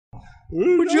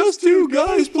We're just two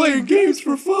guys playing games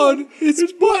for fun.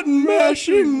 It's button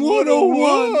mashing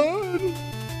 101.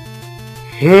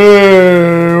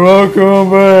 Hey, welcome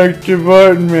back to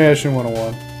Button Mashing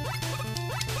 101.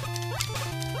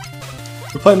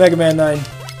 We're playing Mega Man 9.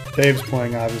 Dave's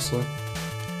playing, obviously.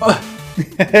 I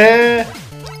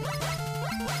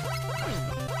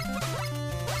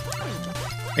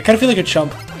kind of feel like a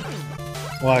chump.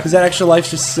 Why? Because that extra life's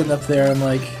just sitting up there and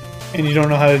like... And you don't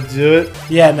know how to do it?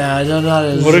 Yeah, nah, I don't know how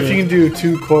to do it. What if you can do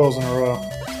 2 coils in a row?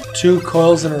 2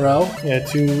 coils in a row? Yeah,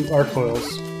 2 arc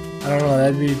coils. I don't know,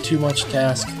 that'd be too much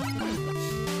task.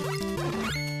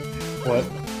 What?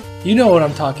 You know what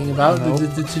I'm talking about. Nope.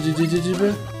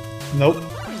 Nope.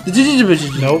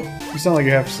 Nope. You sound like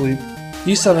you're half asleep.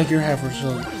 You sound like you're half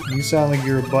asleep. You sound like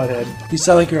you're a butthead. You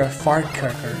sound like you're a fart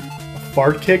kicker. A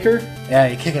fart kicker? Yeah,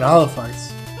 you're kicking all the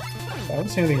farts. I don't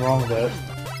see anything wrong with that.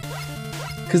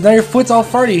 Cause now your foot's all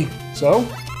farty. So?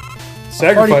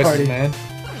 Sacrifices, party. man.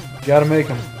 You gotta make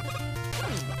them.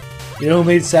 You know who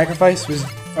made sacrifice? Was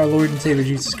our Lord and Savior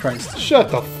Jesus Christ. Shut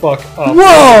the fuck up.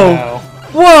 Whoa! Now.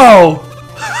 Whoa!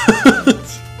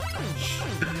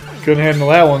 Couldn't handle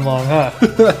that one long, huh?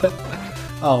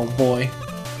 Oh boy.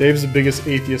 Dave's the biggest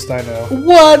atheist I know.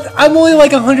 What? I'm only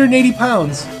like 180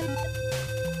 pounds.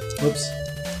 Whoops.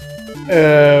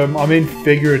 I mean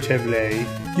figuratively.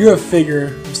 You're a figure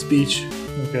of speech.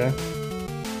 Okay.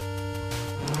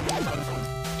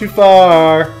 Too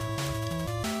far.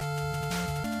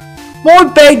 More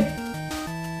big.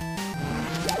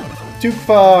 Too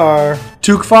far.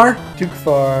 Too far? Too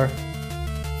far.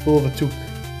 Full of a took.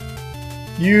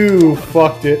 You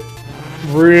fucked it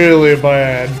really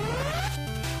bad.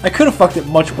 I could have fucked it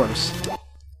much worse.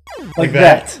 Like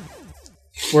that.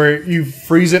 Where you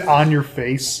freeze it on your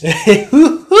face.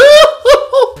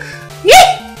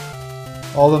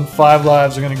 All them 5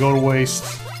 lives are gonna go to waste.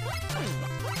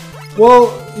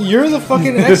 Well, you're the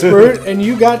fucking expert, and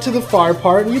you got to the far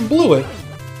part and you blew it.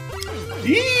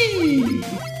 Eee!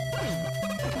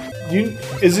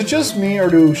 Is it just me, or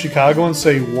do Chicagoans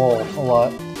say wall a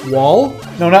lot? Wall?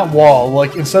 No, not wall.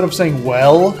 Like, instead of saying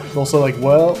well, they'll say like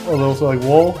well, or they'll say like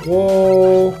wall.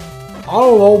 Well, I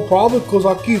don't know, probably because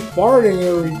I keep farting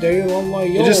every day and I'm like,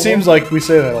 yo. It just seems like we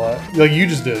say that a lot. Like, you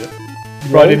just did it. You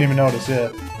probably didn't even notice, yeah.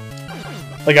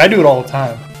 Like, I do it all the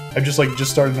time. I've just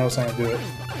started noticing I do it.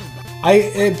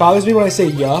 It bothers me when I say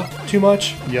yeah too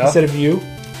much instead of you.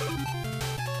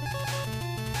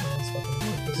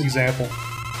 Example.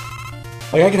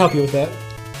 Like, I can help you with that.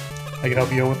 I can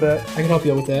help you out with that? I can help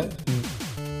you out with that.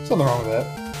 There's nothing wrong with that.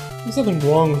 There's nothing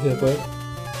wrong with it, but,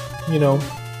 you know,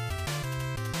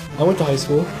 I went to high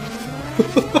school.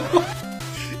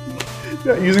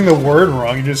 You're not using the word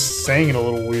wrong, you're just saying it a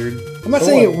little weird. I'm not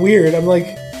saying it weird, I'm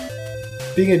like,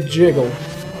 being a jiggle.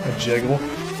 A jiggle?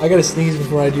 I gotta sneeze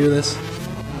before I do this.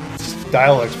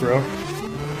 Dialects, bro.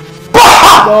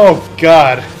 Oh,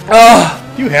 God.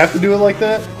 Do you have to do it like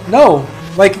that? No.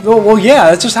 Like, well, yeah,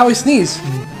 that's just how I sneeze.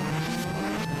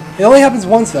 It only happens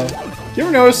once, though. Do you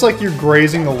ever notice, like, you're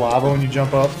grazing the lava when you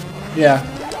jump up? Yeah.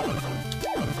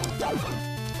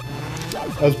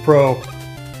 That was pro.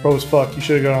 Pro as fuck. You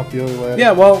should have gone off the other ladder.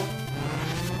 Yeah, well,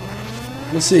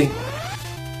 we'll see.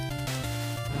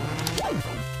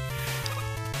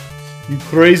 You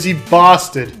crazy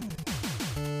bastard.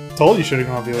 Told you should have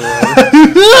gone off the other ladder.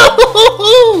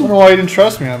 I don't know why you didn't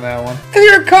trust me on that one. Because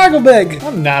you're a cargo bag!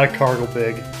 I'm not a cargo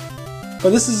big.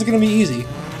 But this is gonna be easy.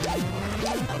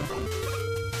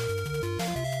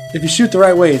 If you shoot the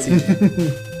right way, it's easy.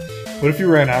 What if you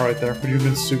ran out right there? Would you have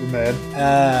been super mad?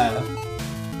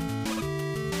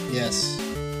 Yes.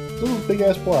 Little big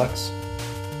ass blocks.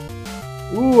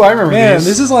 Ooh, I remember Man, these.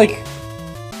 this is like...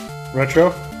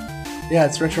 Retro? Yeah,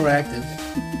 it's retroactive.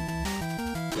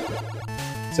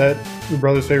 Is that your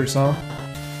brother's favorite song?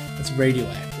 It's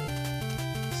radioactive.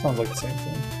 Sounds like the same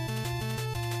thing.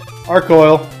 Arc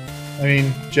coil. I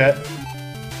mean, Jet.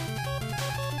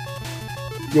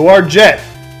 You are Jet!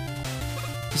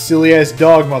 You silly ass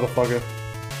dog, motherfucker.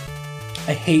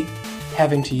 I hate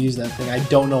having to use that thing. I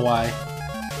don't know why.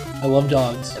 I love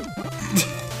dogs. Look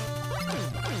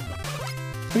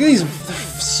at these. They're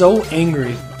so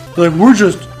angry. They're like, we're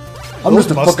just... I'm Those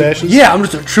just a mustaches? fucking... Yeah, I'm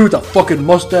just a tree with a fucking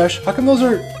mustache. How come those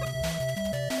are...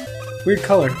 weird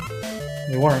color?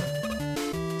 They weren't.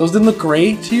 Those didn't look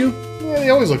gray to you? Yeah, they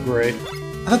always look gray.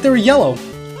 I thought they were yellow. I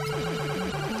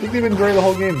think they've been gray the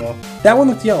whole game, though. That one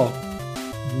looked yellow.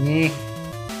 Nyeh.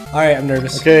 Alright, I'm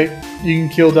nervous. Okay, you can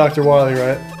kill Dr. Wily,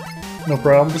 right? No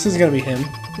problem. This isn't gonna be him.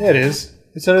 Yeah, it is.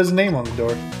 It said his name on the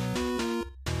door.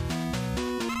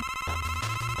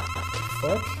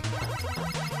 Fuck?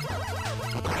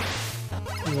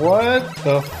 What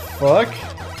the fuck?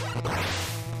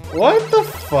 What the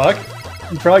fuck?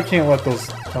 You probably can't let those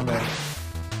come in.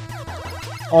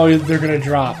 Oh, they're gonna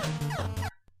drop.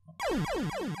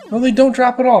 No, they don't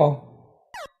drop at all.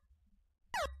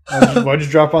 Why'd you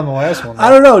drop on the last one? I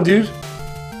don't know, dude.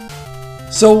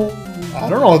 So... I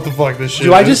don't know what the fuck this shit is.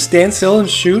 Do I just stand still and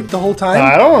shoot the whole time?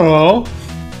 I don't know.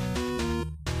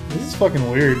 This is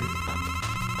fucking weird.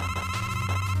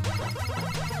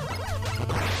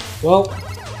 Well...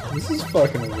 This is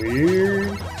fucking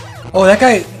weird. Oh, that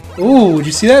guy... Ooh, did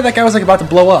you see that? That guy was like about to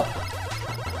blow up.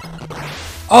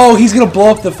 Oh, he's gonna blow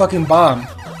up the fucking bomb.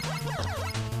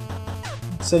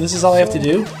 So this is all I have to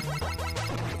do?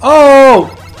 Oh!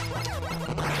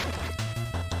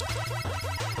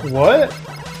 What?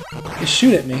 Just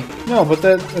shoot at me. No, but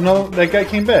that guy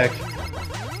came back.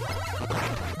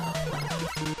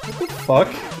 What the fuck?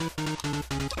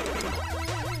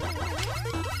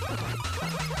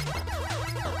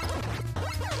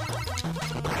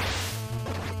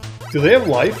 Do they have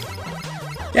life?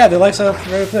 Yeah, their life's up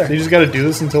right up there. They just gotta do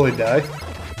this until they die?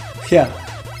 Yeah.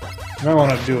 I might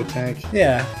want to do a tank.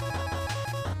 Yeah.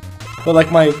 But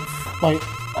like my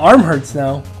arm hurts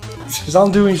now. Because all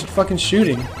I'm doing is fucking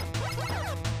shooting.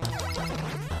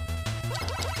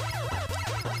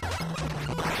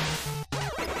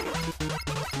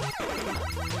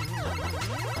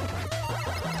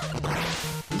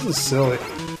 This is silly.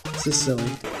 This is silly.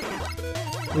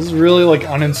 This is really like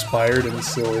uninspired and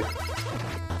silly.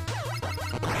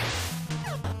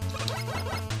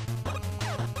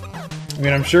 I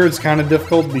mean, I'm sure it's kind of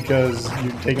difficult because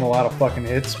you're taking a lot of fucking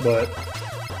hits, but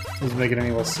it doesn't make it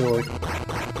any less silly.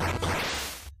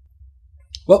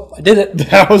 Well, I did it.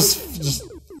 That was just...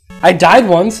 I died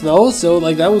once, though, so,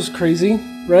 like, that was crazy,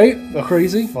 right?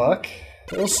 Crazy. Fuck.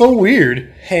 That was so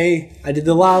weird. Hey, I did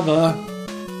the lava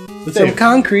with Dave, some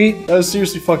concrete. That was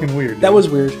seriously fucking weird. That dude. was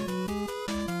weird.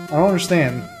 I don't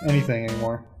understand anything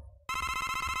anymore.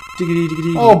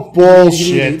 Oh,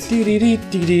 bullshit. What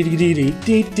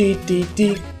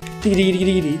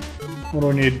do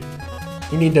I need?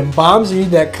 You need them bombs, you need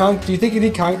that do you think you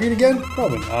need concrete again?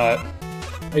 Probably not.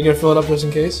 Are you gonna fill it up just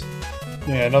in case?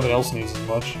 Yeah, nothing else needs as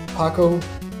much. Paco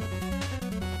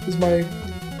is my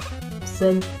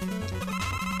friend.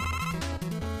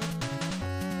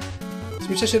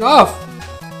 Switch that shit off!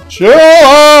 Chill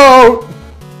out!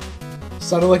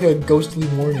 Sounded like a ghostly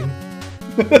warning.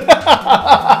 You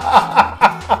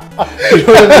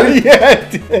know what I mean? Yeah,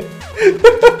 it did.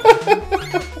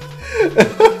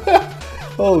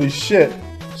 Holy shit.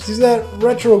 Just use that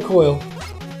retro coil.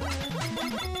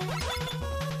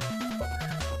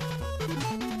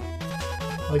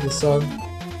 Like a song.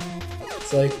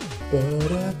 It's like...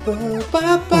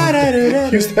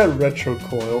 Use that retro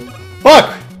coil.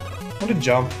 Fuck! What a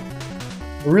jump.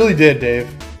 I really did, Dave.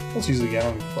 Let's use it again. I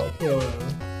don't give a fuck. Yeah, whatever.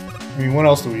 I mean, when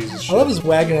else do we use this shit? I love his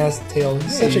wagging ass tail.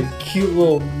 He's such a cute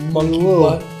little monkey little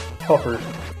butt. pupper.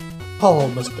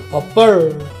 Oh, Mr.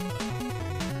 Pupper.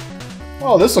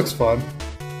 Oh, this looks fun.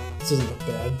 This doesn't look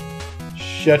bad.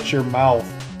 Shut your mouth.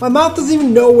 My mouth doesn't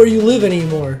even know where you live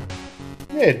anymore.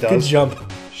 Yeah, it Good does. jump.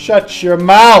 Shut your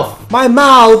mouth! My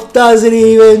mouth doesn't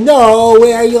even know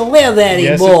where you live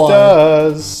anymore. Yes, it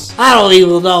does. I don't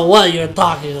even know what you're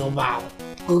talking about.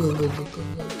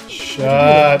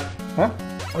 Shut. Huh?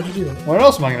 Why'd you do that? When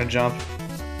else am I gonna jump?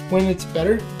 When it's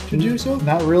better to do so?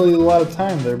 Not really a lot of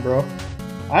time there, bro.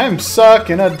 I am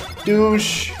sucking a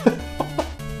douche.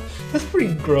 That's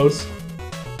pretty gross.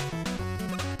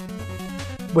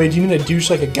 Wait, do you mean a douche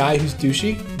like a guy who's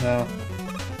douchey? No.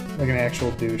 Like an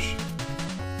actual douche.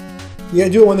 You gotta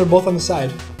do it when they're both on the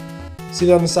side. See,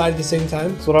 they're on the side at the same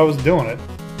time? That's what I was doing it.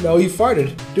 No, you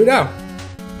farted. Do it now.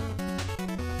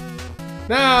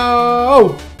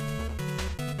 Now!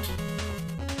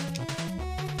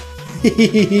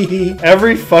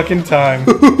 Every fucking time.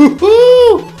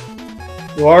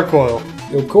 You are coil.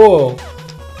 Yo, cool.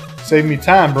 Save me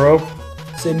time, bro.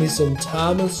 Save me some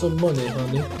time and some money,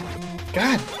 honey.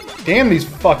 God damn these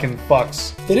fucking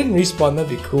fucks. If they didn't respawn, that'd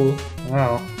be cool.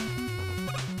 Oh,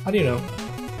 How do you know?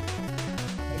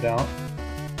 I don't.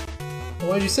 Well,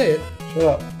 why'd you say it? Shut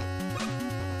up.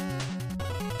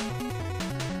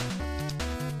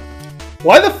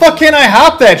 Why the fuck can't I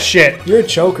hop that shit? You're a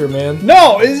choker, man.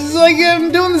 No, it's like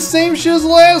I'm doing the same shit as the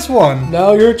last one.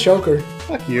 No, you're a choker.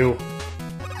 Fuck you.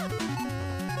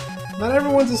 Not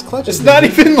everyone's as clutch It's as not me.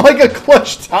 even like a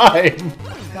clutch time.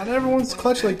 Not everyone's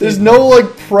clutch like There's this. no like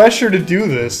pressure to do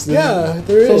this. Yeah,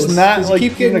 there So is. it's not 'Cause like you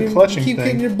keep even getting, a clutching you keep thing.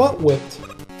 getting your butt whipped.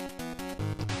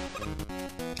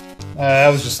 That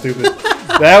was just stupid.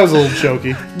 That was a little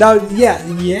choky. Now,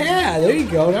 yeah, there you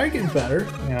go. Now you're getting better.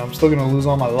 Yeah, I'm still gonna lose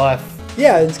all my life.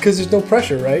 Yeah, it's because there's no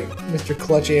pressure, right, Mr.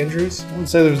 Clutch Andrews? I didn't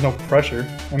say there was no pressure.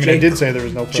 I mean, Jay I did say there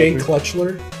was no pressure. Jay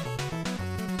Clutchler.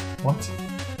 What?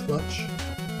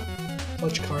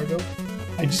 Clutch Cargo.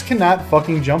 I just cannot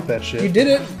fucking jump that shit. You did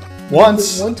it.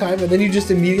 Once. One time, and then you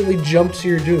just immediately jumped to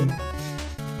your doom.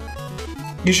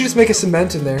 You should just make a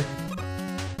cement in there.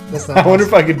 That's not I wonder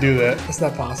if I could do that. That's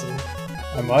not possible.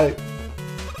 I might.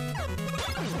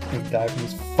 I'm gonna die from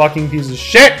this fucking piece of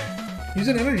shit! Use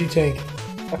an energy tank.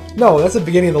 No, that's the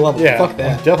beginning of the level. Yeah, Fuck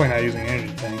that. I'm definitely not using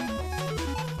energy tank.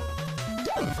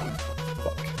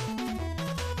 Fuck.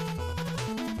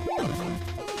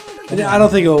 I don't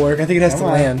think it'll work. I think it has Come to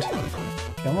on. land.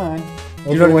 Come on. You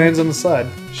Hope don't- it lands on the side.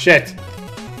 Shit.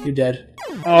 You're dead.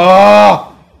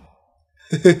 Oh!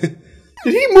 Did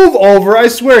he move over? I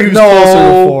swear he was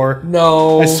closer before.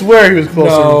 No. I swear he was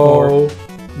closer before.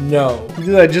 No. He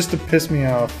did that just to piss me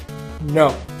off.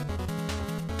 No.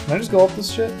 Can I just go up this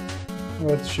shit? Or do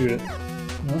I have to shoot it?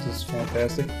 No, this is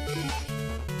fantastic.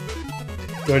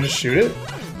 Do I just shoot it?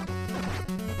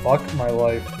 Fuck my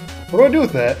life. What do I do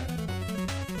with that?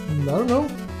 I don't know.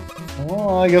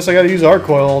 Well, I guess I gotta use arc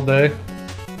coil all day.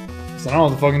 Cause I don't know what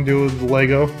to fucking do with the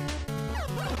Lego.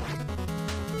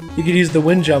 You could use the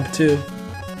wind jump too.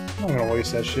 I'm not gonna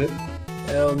waste that shit.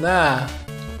 Hell nah.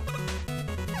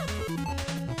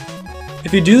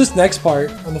 If you do this next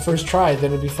part on the first try,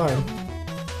 then it'll be fine.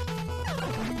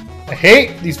 I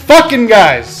hate these fucking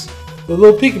guys! The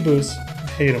little peekaboos. I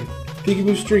hate them.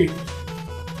 Peekaboo Street.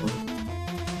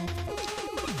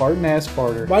 Fartin' ass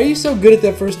farter. Why are you so good at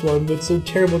that first one, but so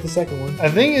terrible at the second one? I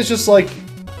think it's just like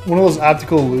one of those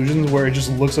optical illusions where it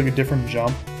just looks like a different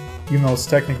jump, even though it's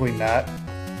technically not.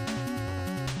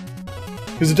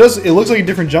 Because it looks like a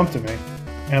different jump to me.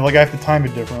 And like I have to time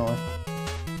it differently.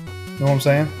 You know what I'm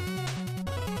saying?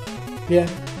 Yeah.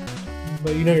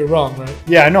 But you know you're wrong, right?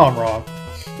 Yeah, I know I'm wrong.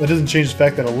 That doesn't change the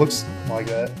fact that it looks like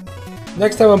that.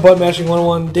 Next time I'm butt mashing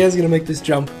 101, Dan's gonna make this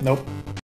jump. Nope.